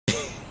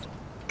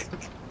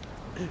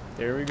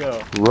Here we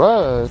go.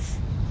 Rush.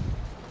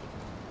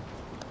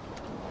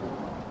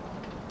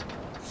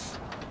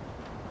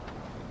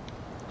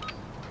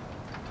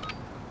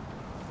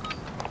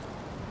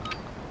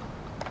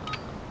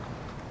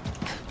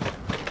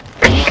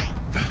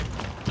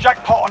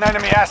 Jackpot on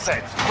enemy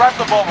assets. Grab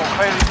the bomb or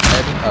clear it.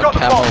 Got the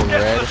bomb. Get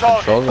to the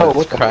target. Oh,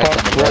 what the fuck?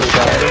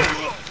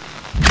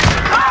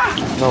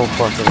 No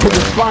fucking way. Who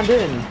just spawned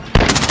in?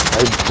 I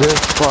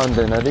just spawned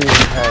in. I didn't even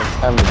have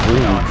time to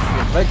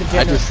breathe.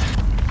 I just.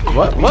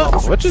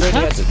 What just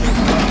happened?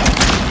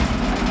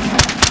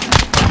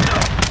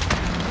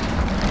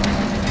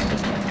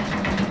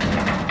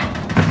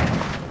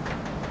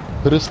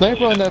 Put a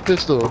sniper on that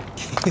pistol.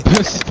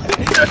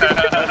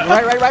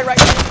 Right.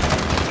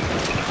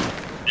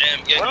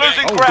 We're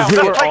losing ground.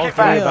 Let's take it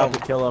back. About to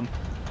kill him.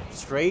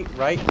 Straight,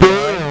 right.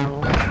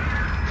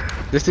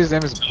 This dude's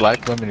name is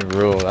Black Women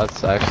Rule.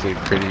 That's actually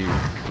pretty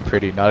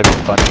not even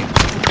funny.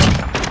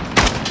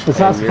 It's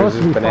not supposed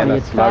to be funny,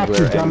 it's fact, you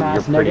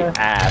dumbass nigga.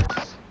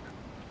 Ass.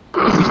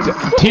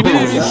 He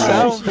didn't even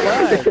sound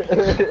black.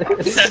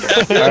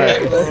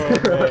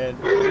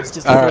 It's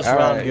just the first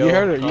round, yo. You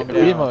heard him.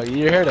 Bimo,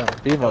 you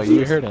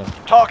heard him.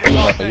 Target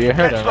locked in. You Get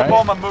heard to him, the right?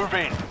 bomb and move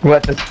in.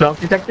 What, the smoke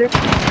detector?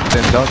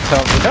 Then don't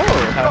tell me no.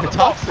 How Got to the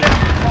talk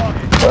bomb.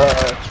 Get to the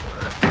target.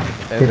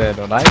 And then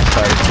when I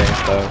started saying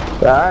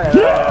stuff,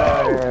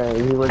 Alright,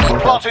 he was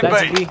Planted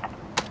That's B. B.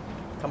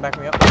 Come back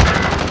me up.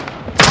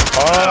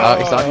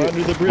 he's on you.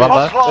 Under the bridge. One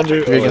left.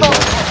 Planted. Here you go.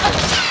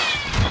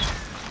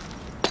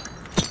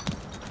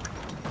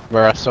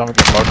 Where I saw him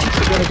get marked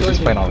because he's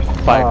playing on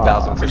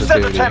 5,000 Set the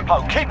sensitivity.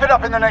 tempo. Keep it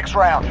up in the next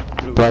round.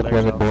 Black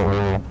Women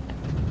Rule.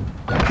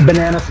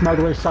 Banana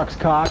smuggler sucks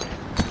cock.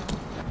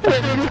 Nah,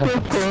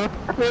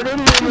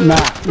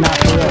 for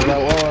real.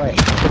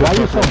 Why are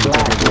you so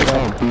black?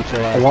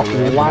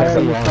 Why are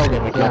you so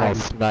black?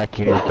 Smack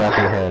you in the back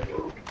of your head.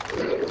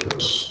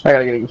 I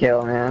gotta get a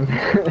kill, man.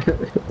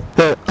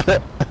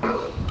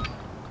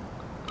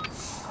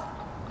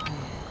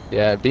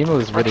 Yeah, Bimo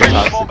is really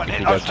Protect the bomb toxic and if you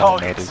hit guys those haven't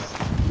targets. noticed.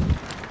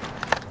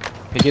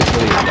 He gets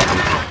really lucky.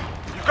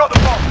 You've got the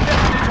bomb. Get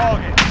to the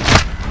target.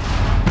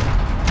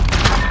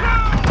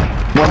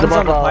 One's One's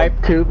on above the pipe.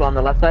 tube on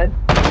the left side?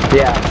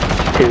 Yeah,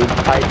 tube,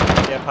 pipe.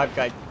 Yeah, pipe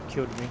guy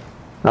killed me.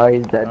 Oh,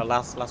 he's dead.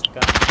 Last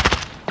guy.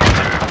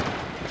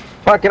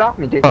 Fuck, get off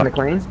me, Jason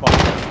McLean.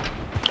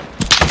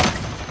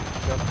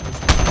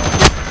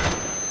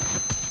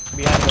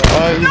 Behind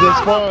the... He's in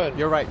spawn.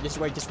 You're right, just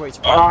wait.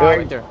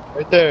 Right there.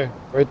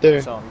 Right there.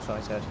 You saw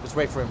his head. Just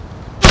wait for him.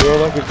 Throw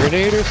like a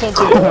grenade or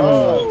something.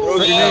 Throw a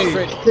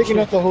grenade. Taking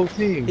out the whole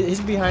team. He's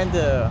behind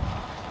the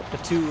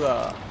two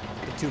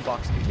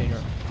box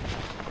container.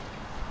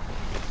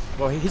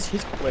 Well, he's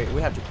wait,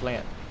 we have to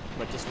plant.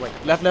 But just wait.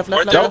 Left.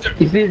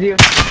 He sees you.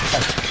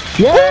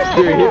 Yeah!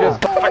 Dude, he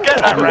just Forget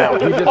that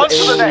round. On to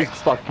the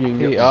next. fucking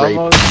He raped.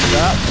 almost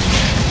got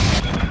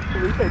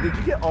Felipe, did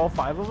you get all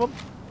 5 of them?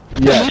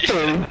 Yeah. I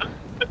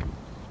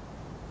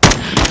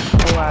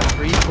want to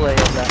replay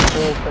of that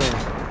whole thing.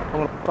 I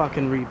want to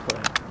fucking replay.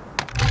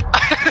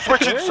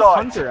 Switching Where's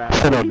sides. Hunter at?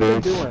 Shut What up, have you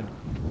been dude. doing?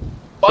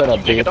 Shut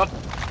up, dude.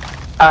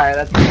 Alright,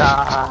 that's fuck.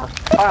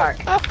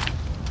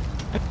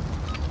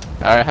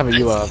 Alright, how about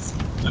you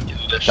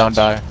don't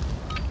die.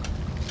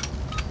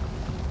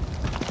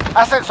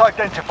 Assets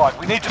identified.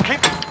 We need to keep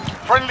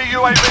friendly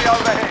UAV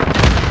overhead.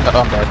 Oh,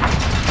 I'm dead.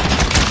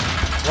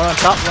 one on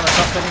top,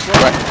 second floor.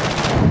 Right.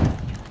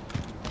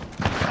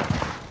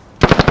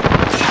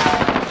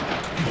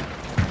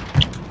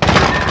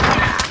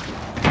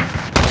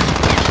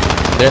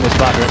 They're in the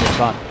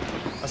spawn.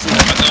 I see him.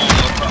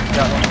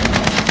 Got one.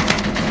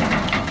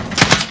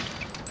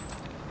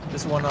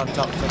 This one on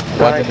top. Second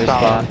floor. One's in their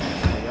spawn.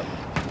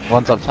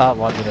 One's up top,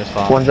 one's in their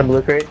spawn. One's in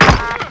blue crate.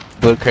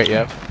 Blue crate,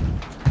 yep.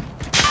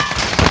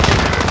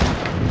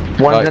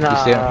 One's in you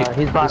see him?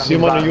 he's bottom. see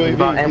him he's on the bottom, he's UAV,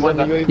 bottom, and he's one's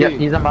on the Yep, UAV.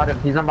 he's on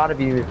bottom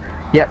of you.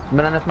 Yes,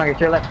 banana smuggler, to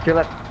your left.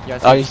 Yeah,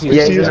 I Oh, you see see,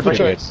 Yeah, you see he's that in pretty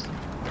good.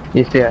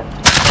 You see it.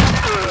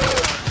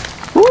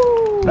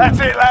 Woo! That's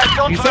it, lads.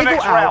 On You to the say go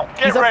next out. round.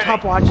 Get He's up ready.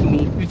 top watching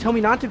me. You tell me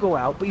not to go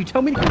out, but you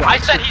tell me to go out. I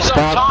said he's up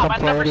top. I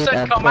never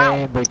said come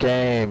out. the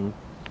game.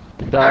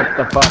 Shut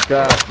the fuck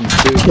up, you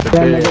stupid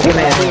Yeah, bitch. nigga,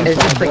 man, it's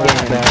just a game.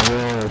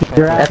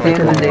 At the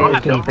end of the day,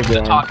 it's just a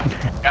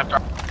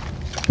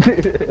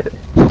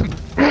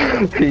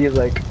game. He's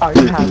like, I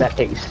already have that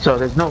ace, so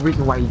there's no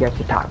reason why you guys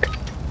should talk.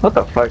 What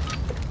the fuck?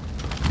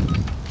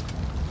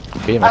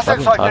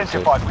 Assets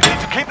identified. We need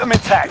to keep them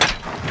intact.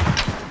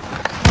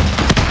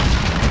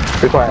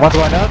 Be quiet. One's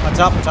going up. On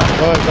top. Oh, it's on the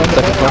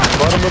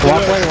bottom of the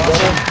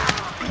left.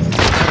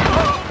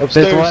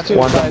 Upstairs, too.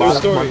 One's on New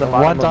bottom, story. one's on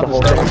bottom One's of on the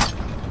whole the thing. stairs.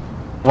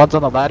 One's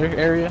on the ladder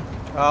area.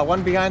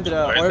 One behind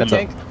the oil Then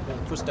tank.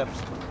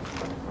 Footsteps.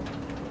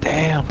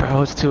 Damn,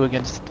 bro, it's 2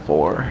 against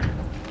 4.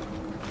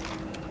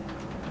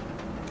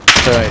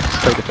 Alright, just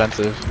play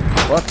defensive.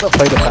 What the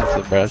play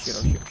defensive, bro?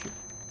 Shit.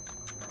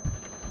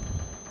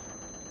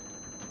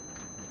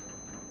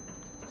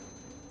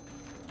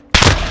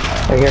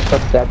 I hear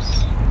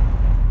footsteps.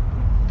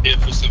 Yeah,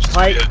 footsteps.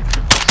 Pipe.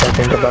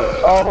 Something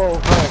about. Oh,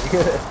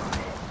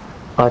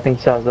 fuck. Oh, I think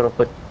he saw his little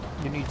foot.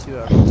 You need to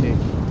rotate. If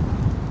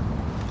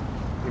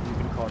you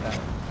can call that.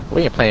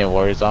 We ain't playing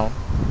Warzone.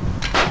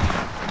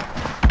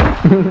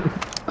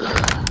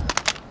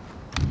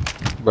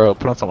 Bro,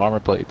 put on some armor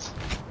plates.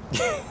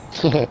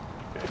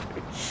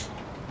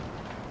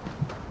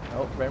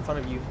 Oh, right in front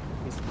of you.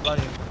 He's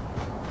running.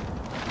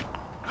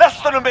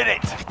 Less than a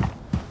minute.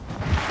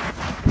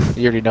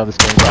 You already know this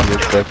game's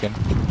underbroken.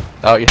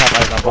 Oh, you have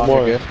eyes on bomb,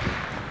 you're good.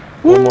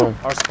 One more.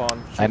 Our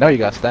spawn. I know you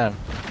got stem.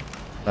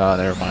 Oh,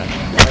 never mind.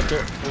 Right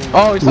there. Ooh.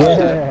 Oh, he's not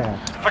dead.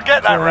 Yeah.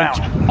 Forget that round.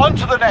 On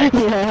to the next.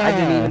 I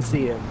didn't even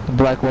see him.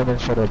 Black woman,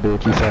 shut up,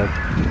 bitch. He said.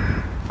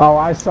 Oh,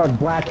 I suck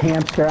black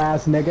hamster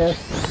ass nigga.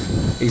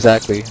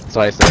 Exactly. That's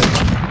what I said.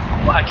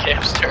 Black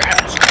hamster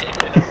ass.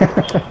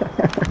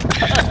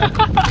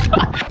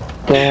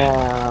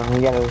 Damn,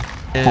 you gotta.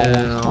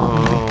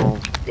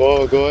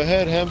 Go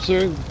ahead,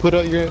 hamster. Put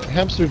out your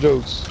hamster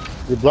jokes.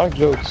 Your black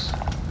jokes.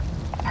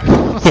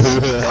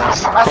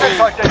 Assets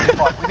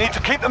identified. We need to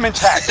keep them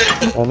intact.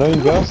 I know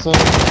you got some.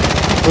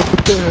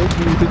 What the heck?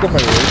 Do you think I'm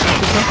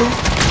racist or something?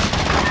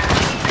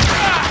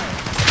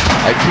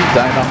 I keep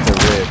dying off the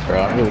rib,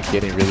 bro. I'm really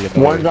getting really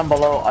annoyed. One's on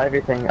below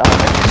everything.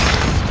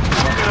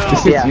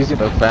 This Yeah. is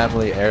using a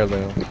family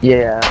heirloom.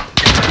 Yeah.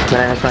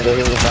 Then it's gonna go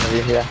here in front of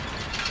you, yeah.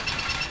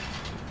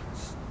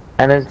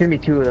 And there's gonna be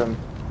two of them.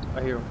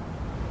 I hear him.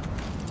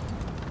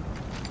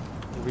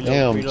 Reload,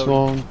 Damn,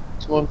 reload.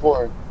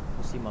 2-on-4. You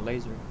see my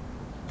laser.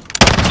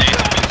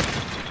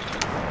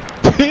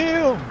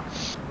 Damn!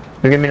 There's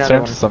gonna be another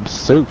Serve one. some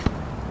soup.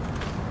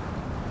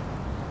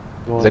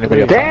 Is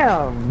anybody up?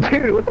 Damn!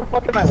 Dude, what the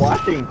fuck am I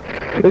watching?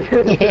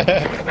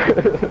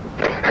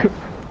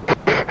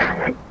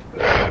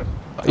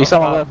 You saw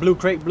my left. Blue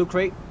crate, blue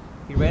crate.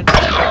 He ran.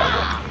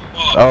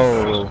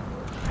 Oh,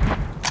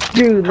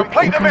 Dude,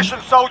 Complete the mission,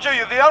 soldier.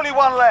 You're the only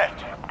one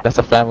left. that's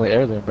a family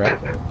heirloom, bro.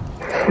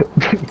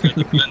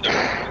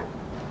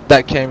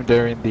 That came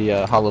during the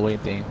Halloween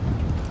theme.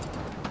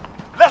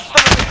 Less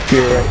than a minute.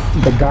 you're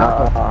right. The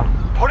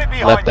gopper. Put it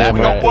behind Left you. and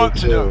We've got right. work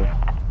to do.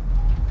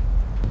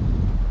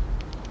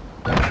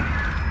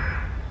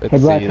 Hey,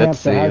 Let's black see,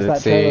 let's hamster, see, how's that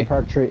let's trailer see.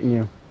 park treating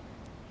you?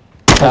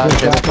 How's How's this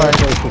trailer black park?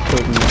 hamster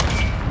treating you?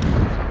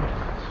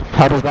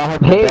 How does that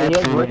have Hey, he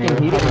has a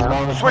working heater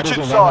now.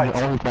 Switching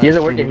sides. He has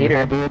a working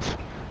heater.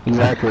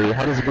 Exactly.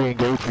 How does being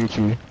gay treat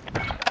you?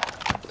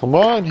 Come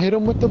on, hit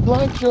him with the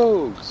black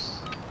jokes.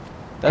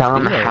 That's Tell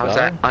him Bevo, how's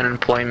dog. that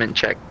unemployment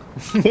check.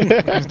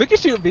 Look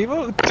at you,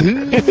 Bevo.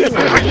 Hit those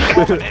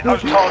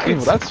targets. Bevo,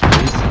 that's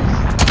racist.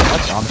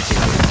 That's honestly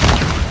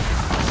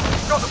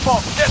racist. Got the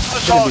bomb. Get to the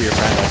Shouldn't be your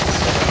target.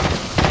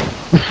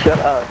 friend. Shut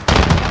up.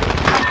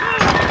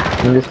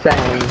 I'm just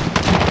saying.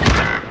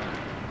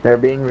 They're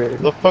being rude.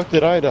 The fuck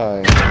did I die?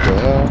 What the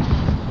hell?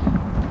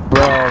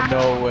 Bro,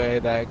 no way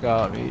that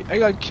got me. I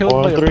got killed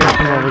 4 by on a 3.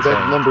 Come on, we got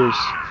fucking numbers.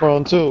 4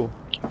 on 2.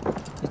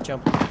 He's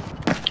jumping.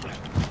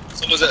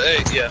 Someone's at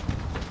A, yeah.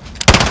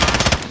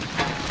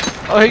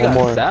 Oh, he One got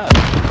more. stabbed.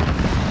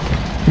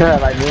 Yeah,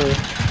 like me.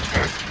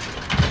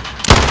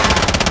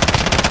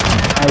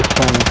 Nice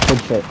training.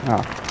 Good shit.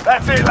 Oh.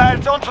 That's it,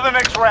 lads. On to the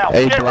next round.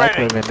 Hey, Get black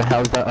ready. women,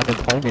 how's that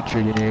unemployment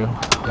treating you?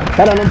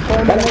 That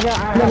unemployment nigga, I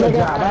have a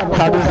job. I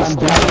have a full-time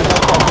job.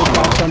 I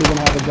don't even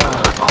have a job.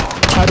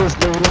 How does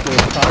the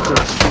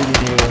projects treating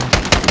you?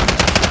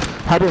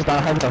 How does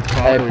not having a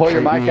father Hey, pull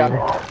your treat mic you? out.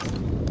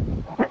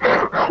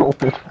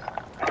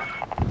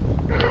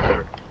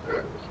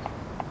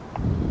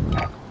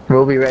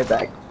 We'll be right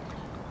back.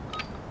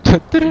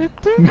 Retrieve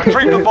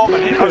the bomb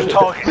and hit those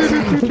targets.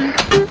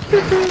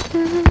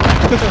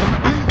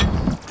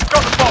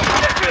 Got the bomb.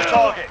 Get to the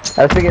target. I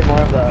was thinking more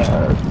of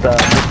the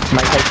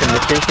Mike Tyson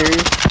mystery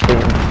series.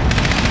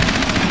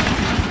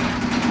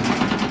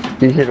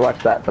 You should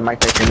watch that, the Mike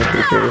Tyson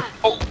mystery series.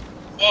 Oh,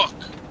 fuck.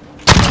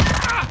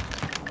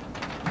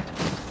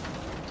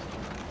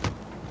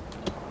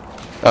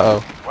 Uh-oh.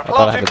 I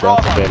thought I had the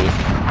Johnson ready.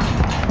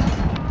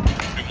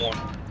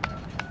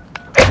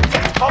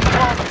 Stop the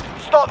clock.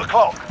 Start the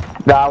clock.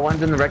 The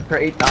one's in the rec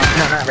crate. No,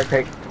 not rec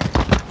crate.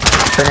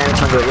 Banana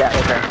smuggler, yeah,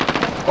 okay.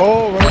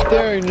 Oh, right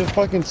there, and you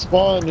fucking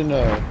spawned in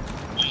there.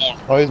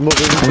 Oh, he's moving.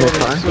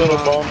 He's got a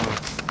bomb.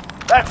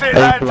 That's it,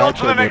 lads. On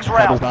to the next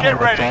round. Get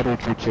ready.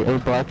 Hey,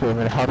 black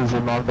women, how does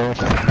your mom know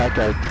she's a black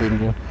guy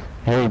treating you?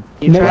 Hey,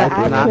 You No, tried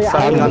to not actually, I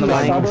suck live on in the the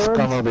mic. suburbs.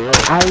 scum of the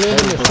earth. I live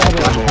in the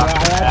suburbs, bro. I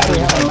actually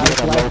have a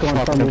nice life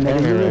going from you,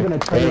 nigga. You live in a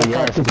trailer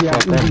park because you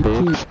have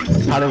easy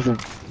keys. How does it?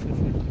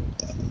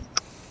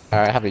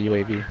 Alright, I have a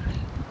UAV.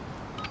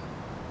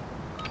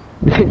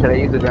 Should I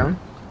use the drone?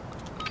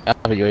 I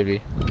have a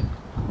UAV.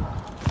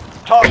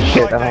 Target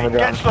Shit, I don't have a ID. Get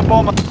drone. to the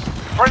bomber.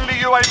 Friendly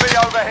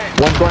UAV overhead.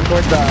 One's going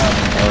towards the...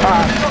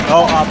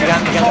 Oh,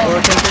 began the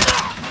rotator.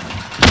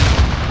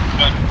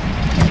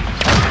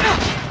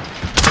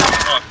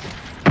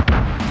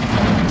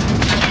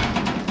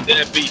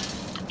 Yeah, B.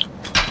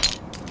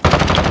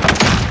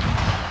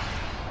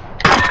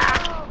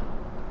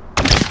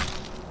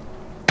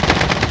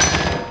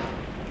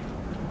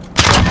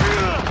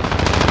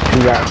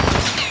 Congrats.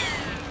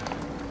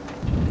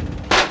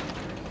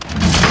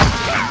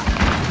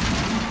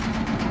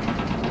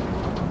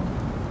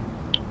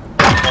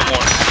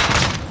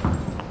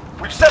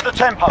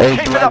 tempo. Hey,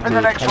 Keep it up in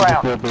the next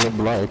round. Being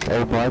black.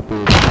 Hey, black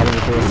bitch. How do you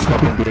feel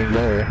fucking getting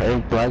there? Hey,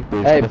 black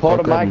bitch. Hey, pull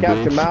the mic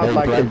out your mouth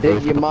like the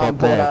dick your mom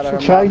pulled out of her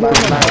Try mouth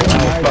getting last night.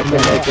 I was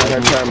fucking making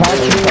her turn blue.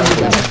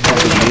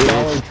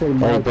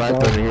 Hey,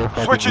 black women, you're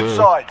fucking Switching good.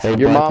 sides. Hey,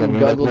 Your black mom women,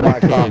 guggled let's my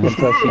go cock to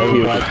until she Hey,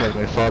 puked. black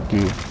women, fuck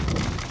you.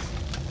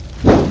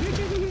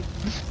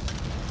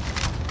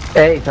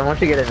 Hey, someone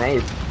should get an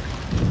ace.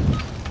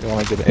 You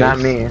want to get an Not ace?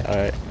 me.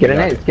 Alright. Get an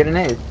ace. Get an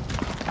ace.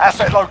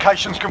 Asset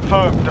locations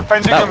confirmed.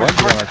 Defending That them is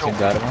one on our critical. team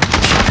got him.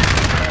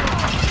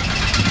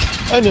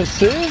 An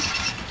assist?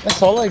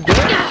 That's all I get?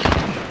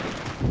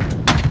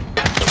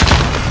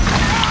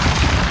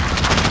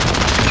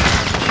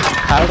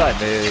 How did I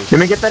miss? Let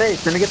me get that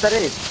ace. Let me get that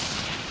ace.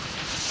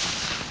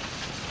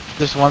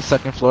 There's one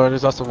second floor.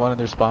 There's also one in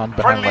their spawn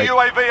behind Friendly like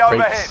UAV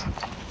overhead.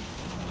 crates.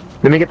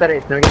 Let me get that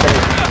ace. Let me get that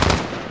ace.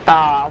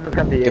 Ah, I almost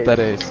got the ace. Get that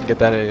ace. Get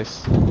that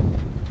ace.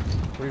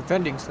 We're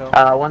defending, so.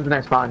 One's in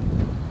their spawn.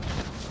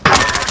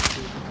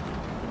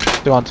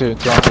 2 on 2.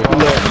 2 on 2.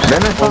 They're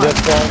in their spawn.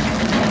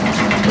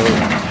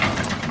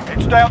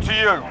 It's down to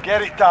you.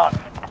 Get it done.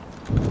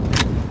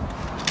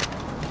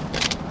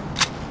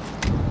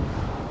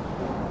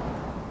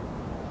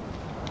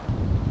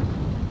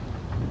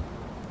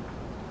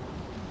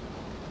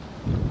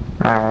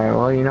 Alright,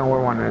 well, you know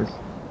where one is.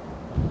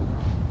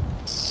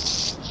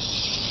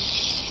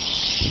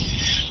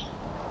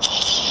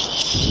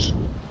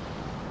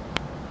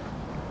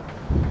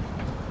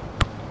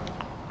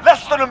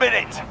 Less than a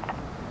minute.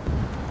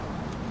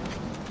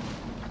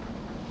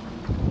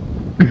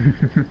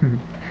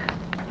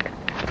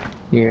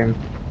 Here.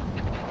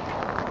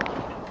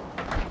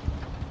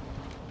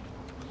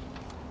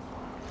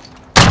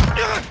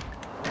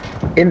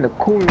 In the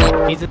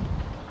cooler. He's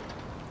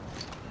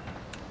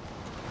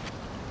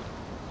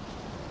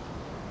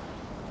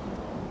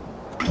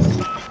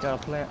got a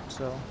plant,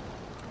 so.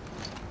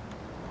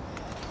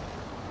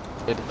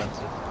 Stay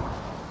defensive.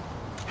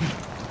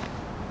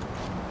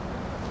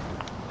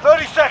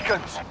 30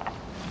 seconds.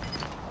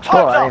 Time's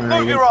Oh, I up. didn't know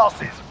Move you- your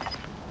asses.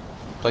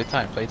 Play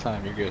time. Play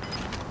time. You're good.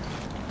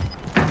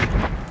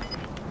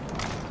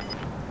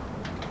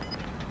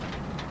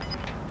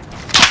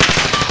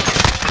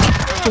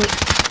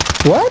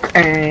 What?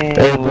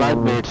 Hey, black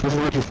bitch, this is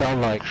what you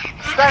sound like.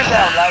 Stand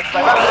down, lads.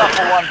 They've had enough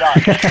for one day.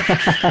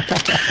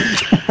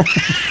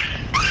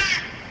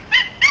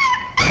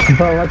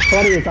 Bro, what's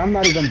funny is I'm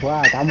not even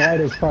black. I'm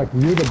white as fuck.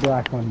 You the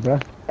black one, bro.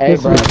 Hey, This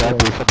bro. is-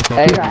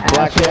 Hey, You got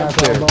black ass hamster.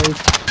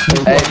 elbows.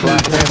 Hey,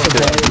 black You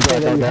hamster. say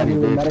that you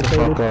haven't been medicated.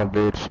 Fuck off,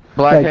 bitch.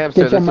 Black Like,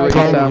 hamster, get your this is what mic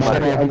you on, sound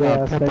man. like. Ugly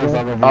ass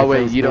nigga. Oh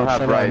wait, you don't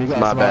have rights,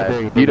 my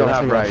bad. You don't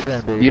have rights.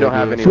 You don't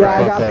have any Yeah,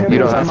 I got rights. pimples You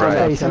don't on have my rights.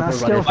 face, and I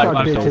still fuck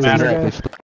bitches, nigga.